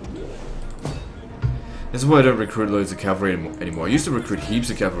 This is why I don't recruit loads of cavalry anymore. I used to recruit heaps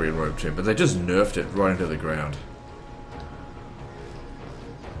of cavalry in Rome too, but they just nerfed it right into the ground.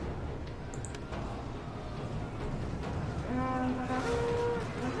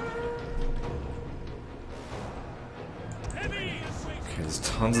 Okay, there's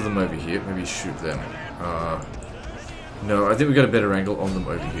tons of them over here. Maybe shoot them. No, I think we got a better angle on them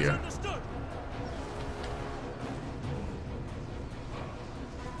over here.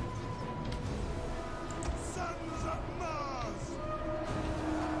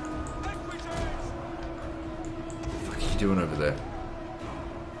 What are you doing over there?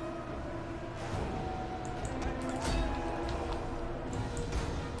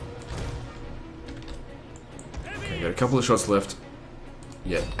 Okay, got a couple of shots left.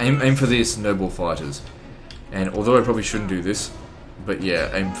 Yeah, aim for these noble fighters. And although I probably shouldn't do this, but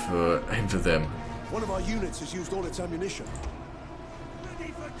yeah, aim for them. One of our units has used all its ammunition.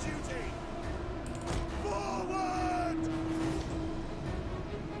 Ready for duty! Forward!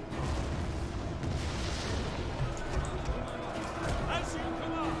 As you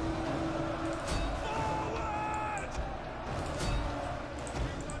command! Forward!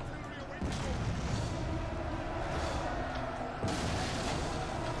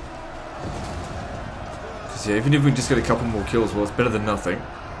 Yeah, even if we just get a couple more kills, well, it's better than nothing.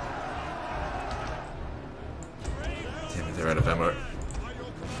 Damn it, they're out of ammo.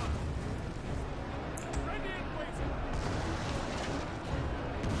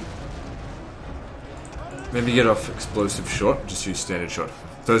 Maybe get off explosive shot, just use standard shot.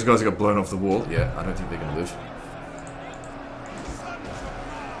 Those guys that got blown off the wall, yeah, I don't think they're gonna live.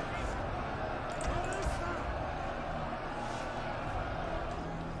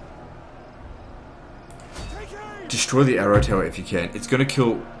 Destroy the arrow tower if you can. It's gonna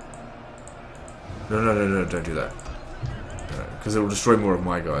kill... No, don't do that. Because it will destroy more of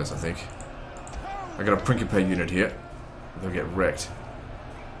my guys, I think. I got a Principe unit here. They'll get wrecked.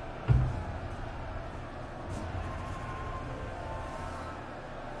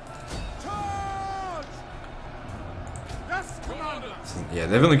 Yeah,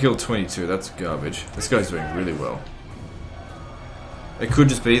 they've only killed 22. That's garbage. This guy's doing really well. It could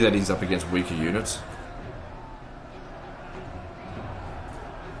just be that he's up against weaker units.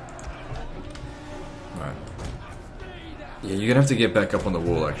 Right. Yeah, you're gonna have to get back up on the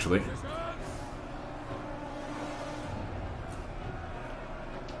wall, actually.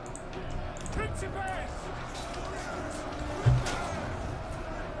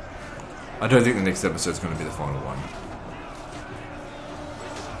 I don't think the next episode's going to be the final one.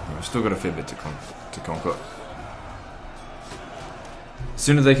 We've still got a fair bit to conquer. The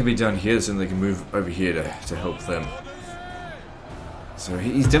sooner they can be done here, the sooner they can move over here to help them. So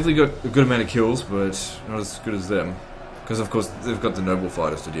he's definitely got a good amount of kills, but not as good as them. Because of course they've got the noble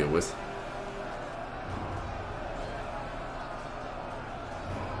fighters to deal with.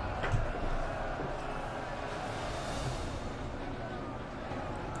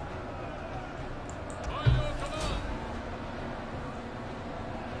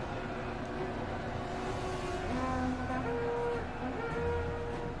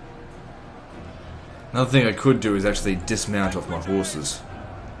 Another thing I could do is actually dismount off my horses.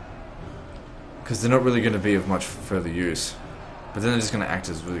 Because they're not really going to be of much further use. But then they're just going to act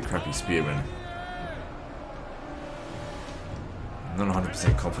as really crappy spearmen. I'm not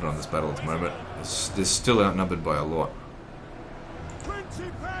 100% confident on this battle at the moment. They're still outnumbered by a lot.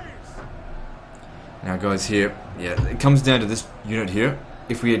 Now guys here, yeah, it comes down to this unit here.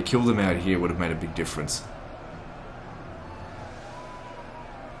 If we had killed them out here, it would have made a big difference.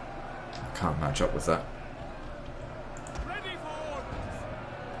 Can't match up with that.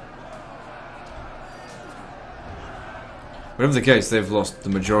 Whatever the case, they've lost the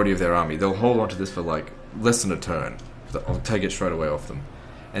majority of their army. They'll hold on to this for like less than a turn. I'll take it straight away off them.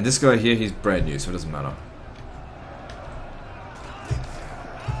 And this guy here, he's brand new, so it doesn't matter.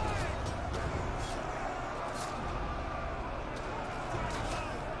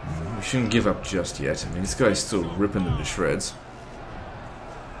 We shouldn't give up just yet. I mean, this guy's still ripping them to shreds.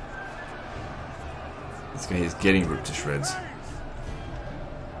 This guy is getting ripped to shreds.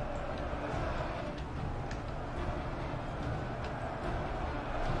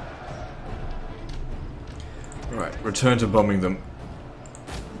 Right, return to bombing them.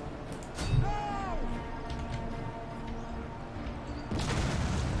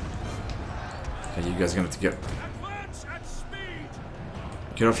 Okay, you guys are going to have to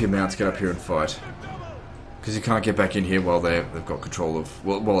get off your mounts, get up here and fight. Because you can't get back in here while they've got control of...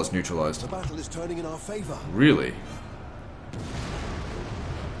 while it's neutralized. The battle is turning in our favor. Really?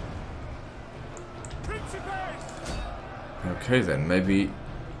 Okay then, maybe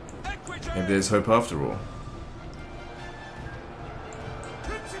there's hope after all.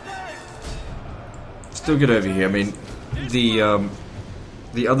 Still get over here. I mean,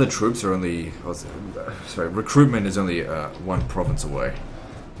 the other troops are only... sorry, recruitment is only one province away.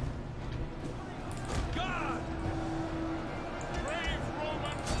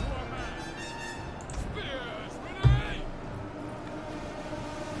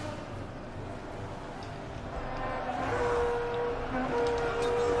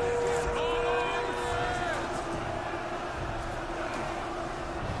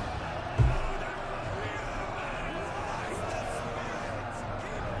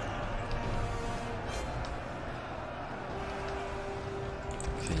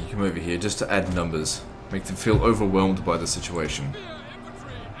 Okay, you come over here just to add numbers. Make them feel overwhelmed by the situation.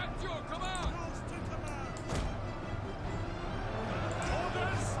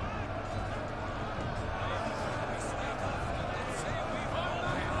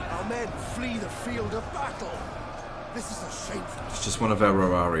 Our men flee the field of battle. This is a shameful. It's just one of our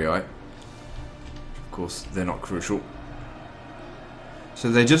Roarii. Of course, they're not crucial. So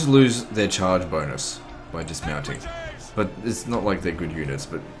they just lose their charge bonus by dismounting. But it's not like they're good units,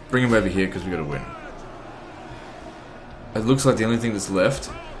 but bring them over here because we got to win. It looks like the only thing that's left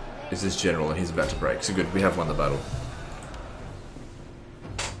is this general, and he's about to break. So good, we have won the battle.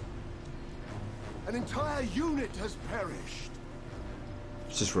 An entire unit has perished.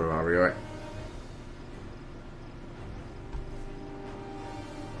 It's just Roarii.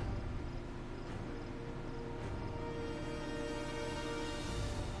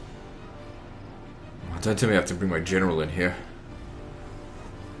 Don't tell me I have to bring my general in here.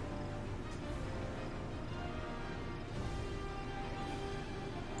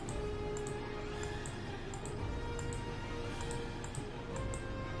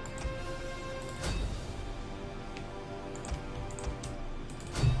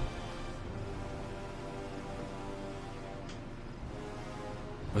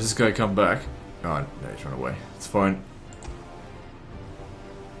 Why's this guy come back? Oh, no, he's run away. It's fine.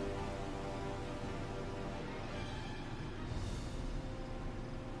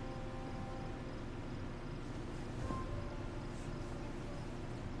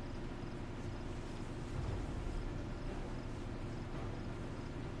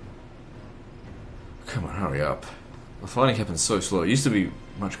 Come on, hurry up. The fighting happens so slow. It used to be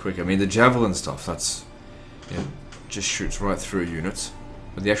much quicker. I mean, the javelin stuff, that's... you know, just shoots right through units.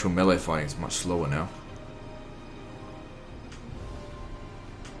 But the actual melee fighting is much slower now.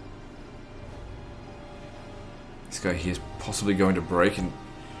 This guy here is possibly going to break, and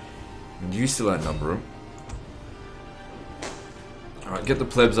you still outnumber him. Alright, get the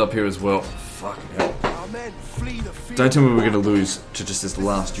plebs up here as well. Fucking hell. Our men flee the field. Don't tell me we're going to lose to just this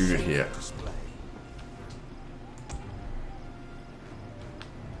last unit here.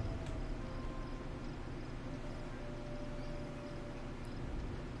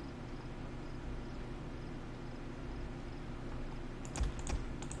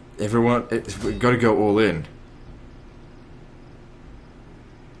 Everyone, we've got to go all in.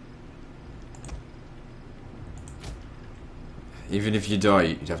 Even if you die,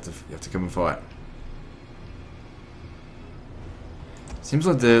 you have to come and fight. Seems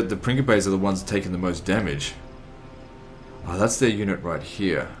like the Principes are the ones taking the most damage. Oh, that's their unit right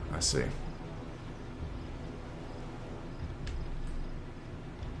here. I see.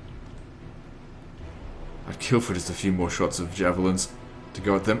 I'd kill for just a few more shots of javelins to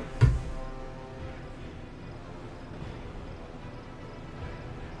go at them.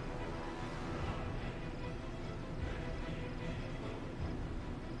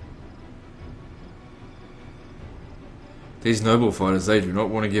 These noble fighters, they do not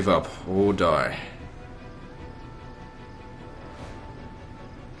want to give up or die.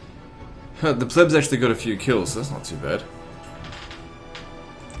 The plebs actually got a few kills, so that's not too bad.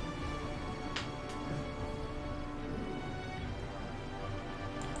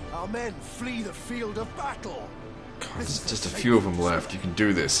 Our men flee the field of battle. God, there's just a few of them left. You can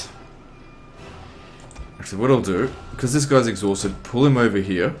do this. Actually, what I'll do, because this guy's exhausted, pull him over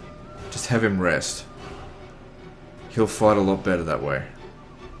here. Just have him rest. He'll fight a lot better that way.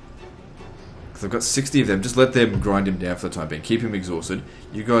 Because I've got 60 of them. Just let them grind him down for the time being. Keep him exhausted.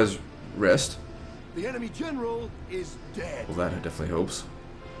 You guys rest. The enemy general is dead. Well, that definitely helps.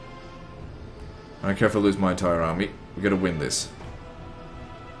 I don't care if I lose my entire army. We've got to win this.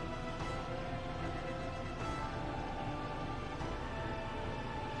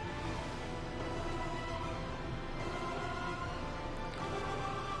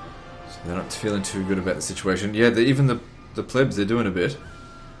 They're not feeling too good about the situation. Yeah, even the plebs, they're doing a bit.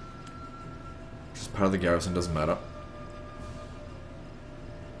 Just part of the garrison, doesn't matter.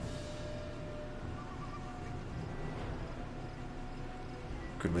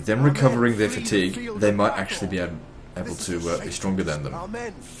 Good. With them recovering their fatigue, they might actually be able to be stronger than them. Our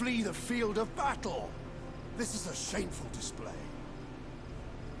men flee the field of battle. This is a shameful display.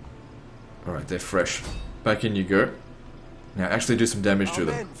 Alright, they're fresh. Back in you go. Now actually do some damage to Our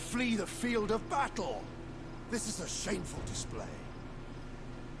them. men flee the field of battle. This is a shameful display.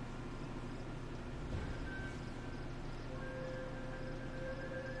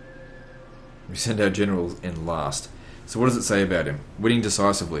 We send our general in last. So what does it say about him? Winning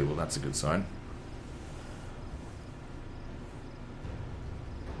decisively. Well, that's a good sign.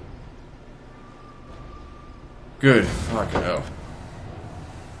 Good. Fucking hell.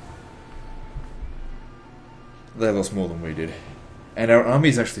 They lost more than we did. And our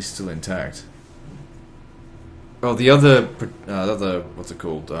army's actually still intact. Oh, the other what's it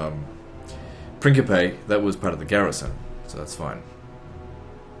called? Principe, that was part of the garrison. So that's fine.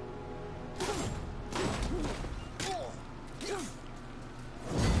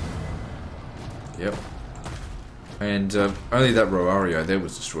 Yep. And only that Roario there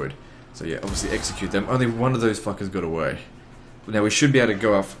was destroyed. So yeah, obviously execute them. Only one of those fuckers got away. But now we should be able to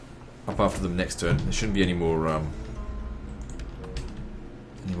go up after them next turn. There shouldn't be any more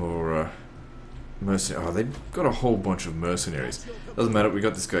mercenaries. Oh, they've got a whole bunch of mercenaries. Doesn't matter, we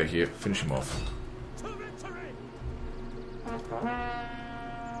got this guy here. Finish him off. To victory!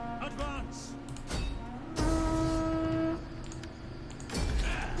 Advance!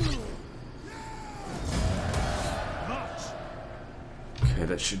 March! Okay,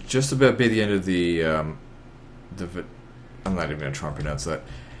 that should just about be the end of the I'm not even going to try and pronounce that.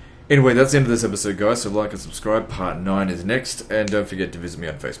 Anyway, that's the end of this episode, guys, so like and subscribe. Part 9 is next, and don't forget to visit me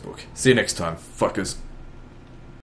on Facebook. See you next time, fuckers.